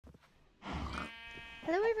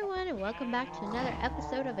Hello everyone and welcome back to another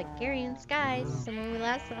episode of Agrarian Skies. So when we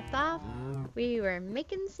last left off, we were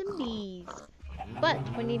making some bees. But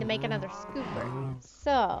we need to make another scooper.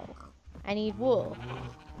 So, I need wool.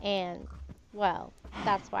 And, well,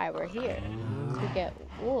 that's why we're here. To get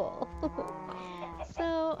wool. So,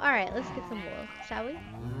 alright, let's get some wool, shall we?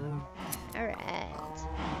 Alright.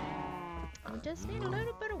 We just need a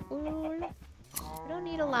little bit of wool. We don't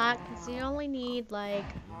need a lot because you only need like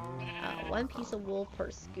one piece of wool per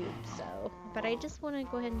scoop, so. But I just want to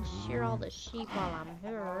go ahead and shear all the sheep while I'm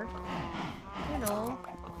here. You know,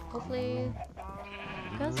 hopefully,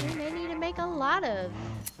 because we may need to make a lot of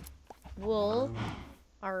wool.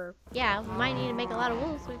 Or, yeah, we might need to make a lot of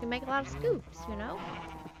wool so we can make a lot of scoops, you know?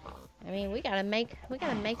 I mean, we gotta make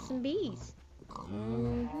some bees.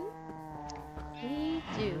 We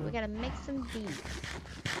do. We gotta make some bees.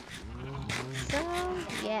 So,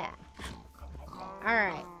 yeah.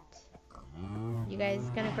 Alright. You guys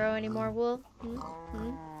gonna grow any more wool?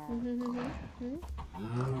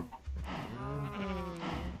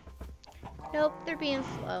 Nope, they're being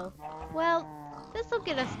slow. Well, this'll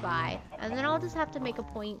get us by. And then I'll just have to make a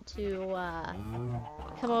point to,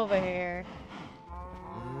 come over here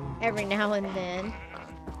every now and then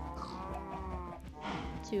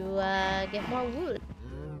to, get more wood.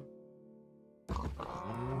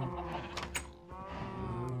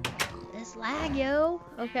 This lag, yo!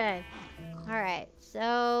 Okay. Alright,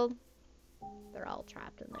 so they're all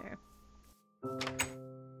trapped in there.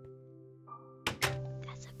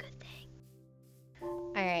 That's a good thing.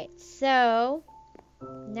 Alright, so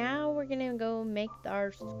now we're gonna go make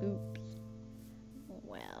our scoops.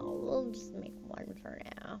 Well, we'll just make one for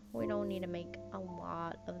now. We don't need to make a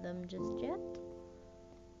lot of them just yet.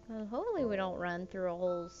 Hopefully we don't run through a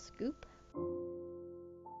whole scoop.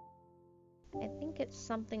 I think it's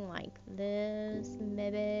something like this,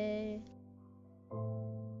 maybe.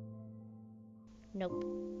 Nope,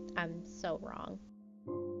 I'm so wrong.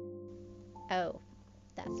 Oh,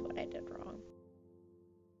 that's what I did wrong.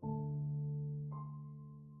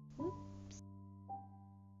 Oops.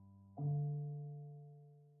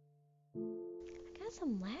 I got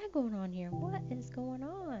some lag going on here. What is going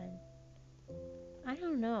on? I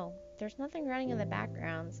don't know. There's nothing running in the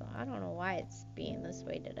background, so I don't know why it's being this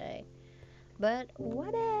way today. But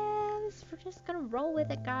whatevs. We're just gonna roll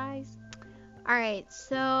with it, guys. Alright,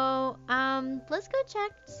 so, let's go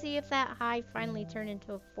check to see if that hive finally turned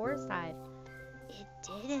into a forest hive. It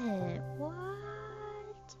didn't.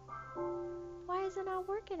 What? Why is it not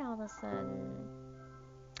working all of a sudden?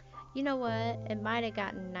 You know what? It might have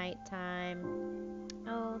gotten nighttime.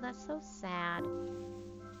 Oh, that's so sad.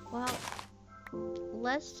 Well,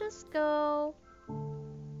 let's just go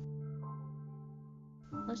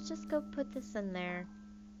put this in there.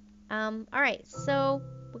 Alright, so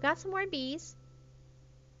we got some more bees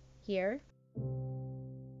here.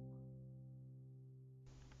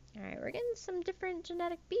 Alright, we're getting some different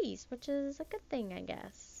genetic bees, which is a good thing, I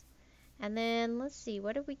guess. And then, let's see,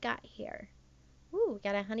 what do we got here? Ooh, we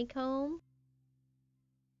got a honeycomb.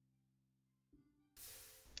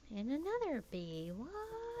 And another bee. What?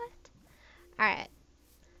 Alright.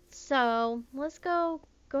 So, let's go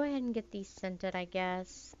ahead and get these scented, I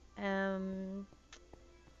guess.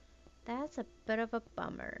 That's a bit of a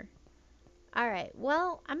bummer. Alright,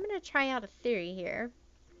 well, I'm gonna try out a theory here.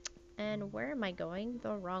 And where am I going?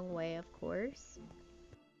 The wrong way, of course.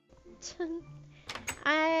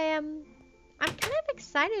 I'm kind of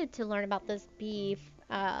excited to learn about this bee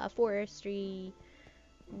forestry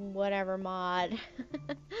whatever mod.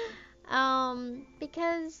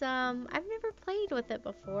 Because I've never played with it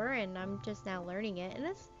before and I'm just now learning it, and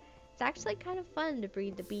it's actually kind of fun to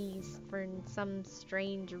breed the bees for some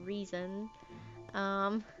strange reason.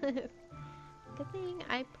 Good thing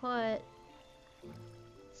I put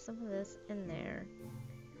some of this in there.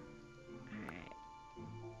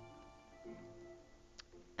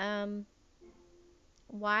 Alright.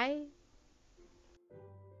 Why?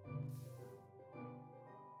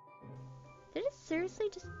 Did it seriously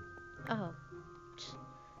just... Oh.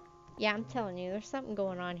 Yeah, I'm telling you, there's something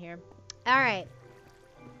going on here. Alright.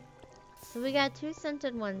 So we got 2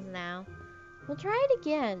 scented ones now. We'll try it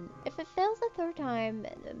again. If it fails the 3rd time,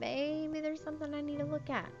 maybe there's something I need to look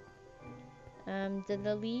at. Did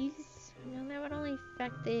the leaves... No, that would only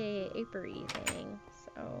affect the apiary thing.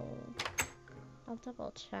 So... I'll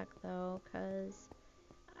double check though, because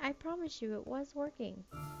I promise you it was working.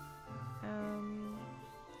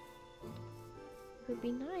 It would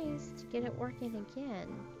be nice to get it working again.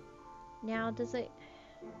 Now, does it...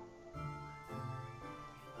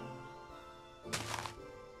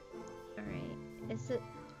 Alright, is it...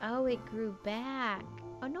 Oh, it grew back.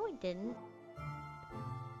 Oh, no it didn't.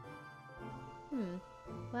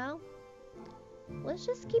 Well, let's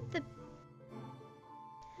just keep the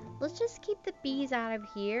bees out of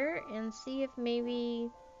here and see if maybe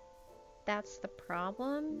that's the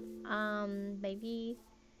problem. Maybe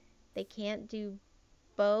they can't do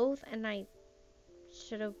both, and I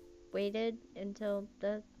should have waited until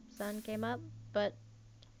the sun came up, but,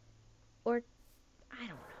 or, I don't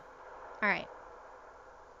know. Alright.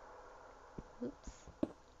 Oops.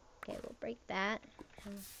 Okay, we'll break that.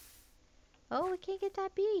 Oh, we can't get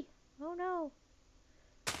that bee. Oh no.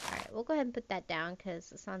 Alright, we'll go ahead and put that down because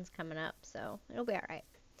the sun's coming up, so it'll be alright.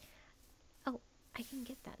 Oh, I can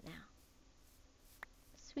get that now.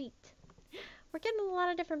 Sweet. We're getting a lot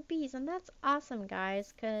of different bees, and that's awesome,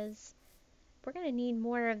 guys, because we're going to need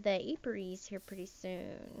more of the apiaries here pretty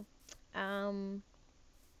soon.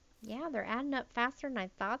 Yeah, they're adding up faster than I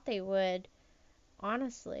thought they would,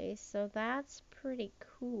 honestly, so that's pretty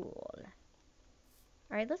cool.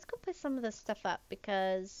 Alright, let's go put some of this stuff up,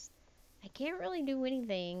 because I can't really do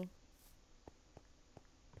anything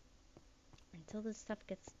until this stuff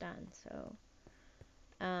gets done, so.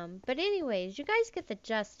 But anyways, you guys get the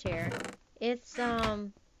gist here. It's, we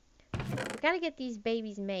gotta get these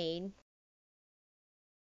babies made.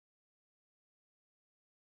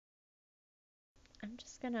 I'm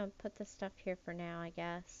just gonna put this stuff here for now, I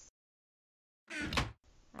guess.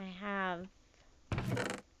 I have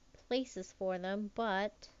places for them,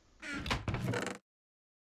 but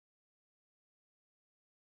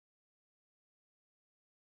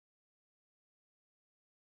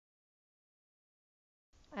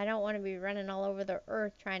I don't want to be running all over the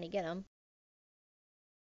earth trying to get them.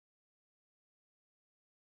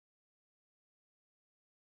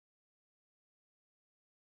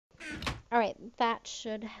 Alright, that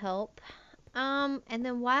should help. And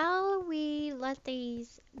then while we let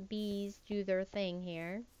these bees do their thing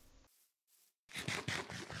here,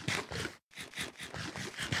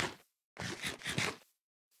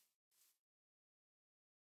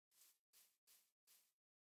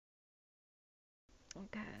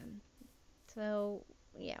 okay, so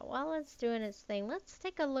yeah, while it's doing its thing, let's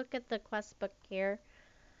take a look at the quest book here.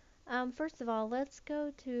 First of all, let's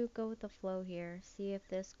go with the flow here, see if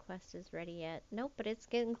this quest is ready yet. Nope, but it's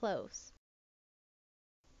getting close.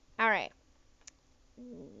 Alright,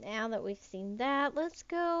 now that we've seen that, let's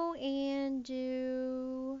go and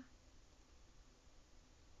do,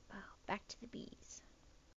 back to the bees.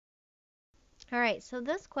 Alright, so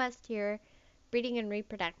this quest here, breeding and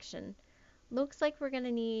reproduction, looks like we're going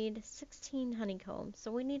to need 16 honeycombs.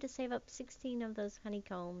 So we need to save up 16 of those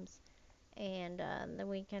honeycombs, and then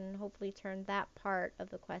we can hopefully turn that part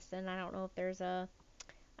of the quest in. I don't know if there's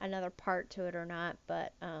another part to it or not,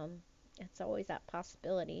 but it's always that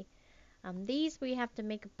possibility. These we have to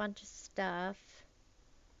make a bunch of stuff.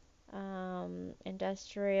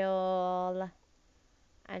 Industrial,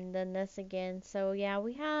 and then this again. So yeah,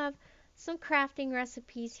 we have some crafting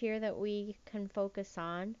recipes here that we can focus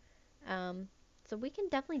on. So we can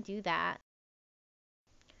definitely do that.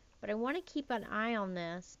 But I want to keep an eye on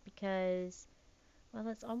this because, well,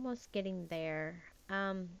 it's almost getting there.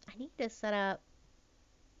 I need to set up,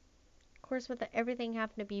 of course, with everything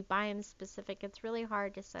having to be biome specific, it's really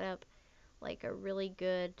hard to set up like a really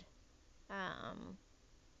good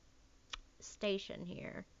station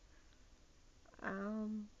here.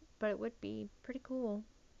 But it would be pretty cool.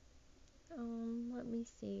 Let me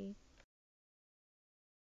see.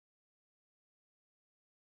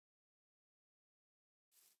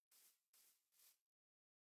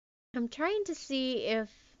 I'm trying to see if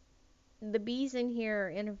the bees in here are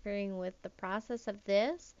interfering with the process of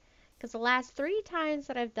this. Because the last 3 times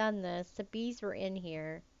that I've done this, the bees were in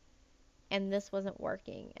here and this wasn't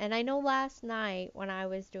working. And I know last night when I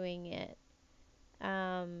was doing it,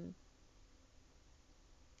 or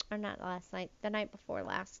not last night, the night before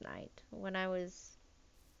last night, when I was,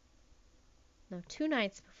 no, 2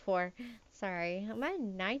 nights before. Sorry, my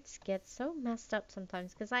nights get so messed up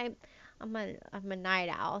sometimes because I'm a night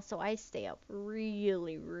owl, so I stay up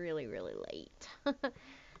really, really, really late.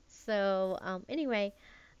 So, anyway,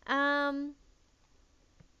 so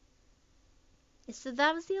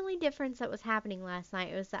that was the only difference that was happening last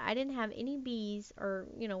night. It was that I didn't have any bees, or,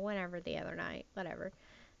 whenever the other night, whatever.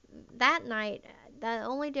 That night, the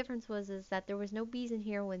only difference was is that there was no bees in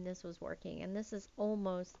here when this was working, and this is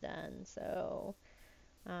almost done, so,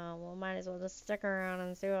 well, might as well just stick around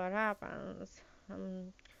and see what happens.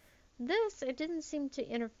 This, it didn't seem to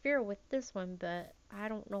interfere with this one, but I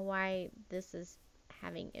don't know why this is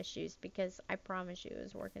having issues, because I promise you it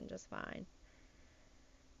was working just fine.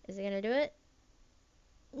 Is it gonna do it?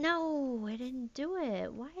 No, it didn't do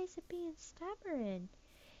it. Why is it being stubborn?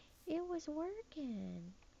 It was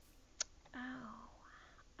working. Oh,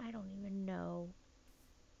 I don't even know.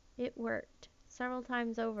 It worked several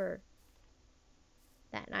times over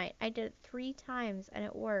that night. I did it 3 times and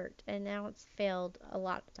it worked, and now it's failed a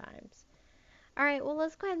lot of times. Alright, well,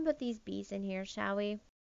 let's go ahead and put these bees in here, shall we?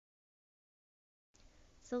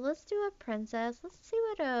 So let's do a princess. Let's see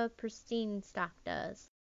what a pristine stock does.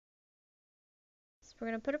 So we're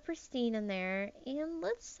gonna put a pristine in there, and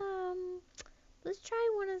let's try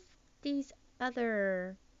one of these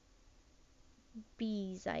other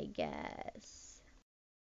bees, I guess.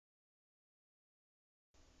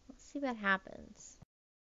 Let's see what happens.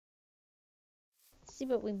 Let's see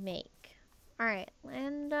what we make. Alright,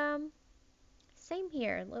 and same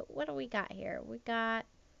here. What do we got here? Do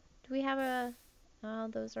we have a, oh,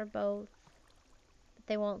 those are both, but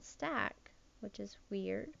they won't stack, which is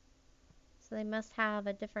weird. So they must have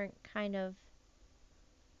a different kind of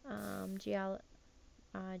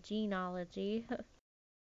genealogy.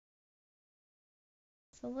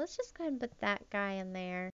 So let's just go ahead and put that guy in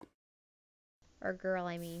there. Or girl,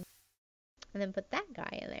 I mean. And then put that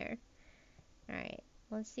guy in there. Alright,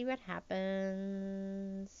 let's see what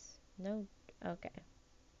happens. No, okay.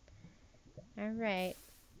 Alright,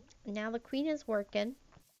 now the queen is working.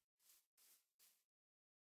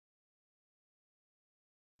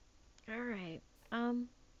 Alright, I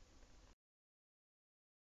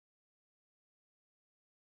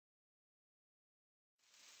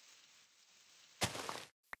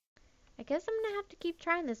guess I'm gonna have to keep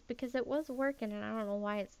trying this because it was working and I don't know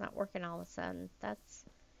why it's not working all of a sudden. That's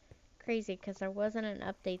crazy because there wasn't an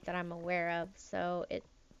update that I'm aware of, so it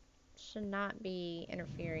should not be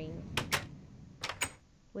interfering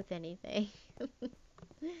with anything.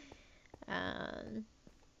 um,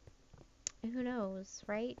 who knows,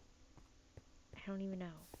 right? I don't even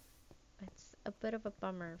know. It's a bit of a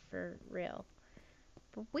bummer for real.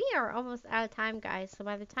 But we are almost out of time, guys, so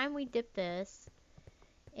by the time we dip this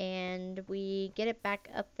and we get it back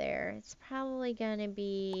up there, it's probably gonna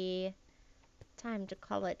be time to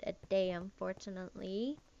call it a day,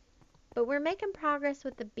 unfortunately. But we're making progress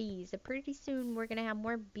with the bees, and pretty soon we're gonna have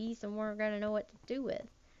more bees and we're gonna know what to do with.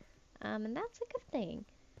 And that's a good thing.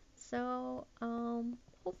 So,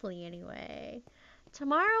 hopefully anyway.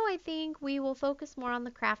 Tomorrow I think we will focus more on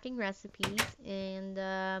the crafting recipes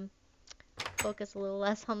and focus a little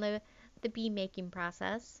less on the bee making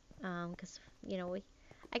process. Because, you know,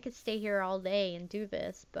 I could stay here all day and do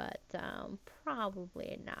this, but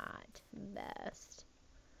probably not best.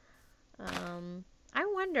 I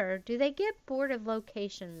wonder, do they get bored of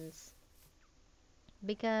locations?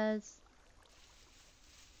 Because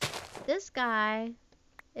this guy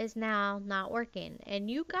is now not working, and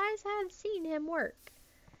you guys have seen him work.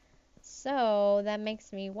 So that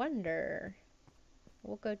makes me wonder.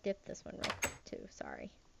 We'll go dip this one real quick too, sorry.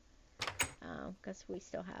 Because we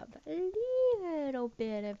still have a little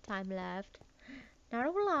bit of time left. Not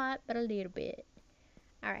a whole lot, but a little bit.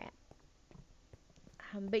 Alright.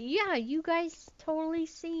 But yeah, you guys totally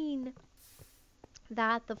seen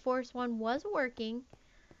that the forest one was working.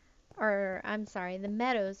 Or, I'm sorry, the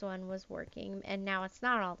meadows one was working, and now it's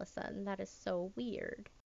not all of a sudden. That is so weird.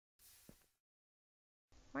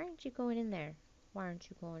 Why aren't you going in there? Why aren't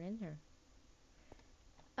you going in there?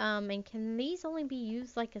 And can these only be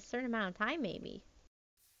used like a certain amount of time, maybe?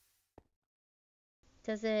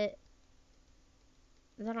 Does it...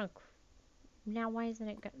 Is that on... Now, why isn't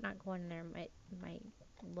it not going in there? Am I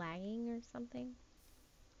lagging or something?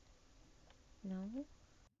 No?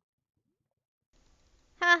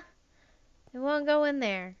 Ha! It won't go in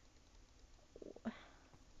there.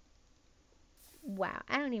 Wow,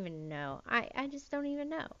 I don't even know. I just don't even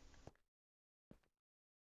know.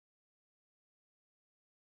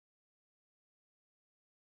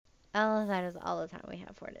 Oh, that is all the time we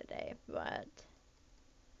have for today. But,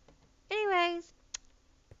 anyways,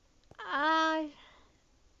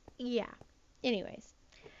 yeah. Anyways,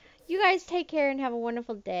 you guys take care and have a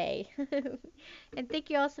wonderful day. And thank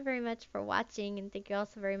you all so very much for watching, and thank you all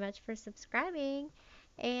so very much for subscribing.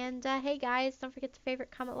 And hey guys, don't forget to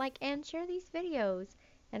favorite, comment, like, and share these videos.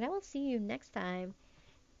 And I will see you next time.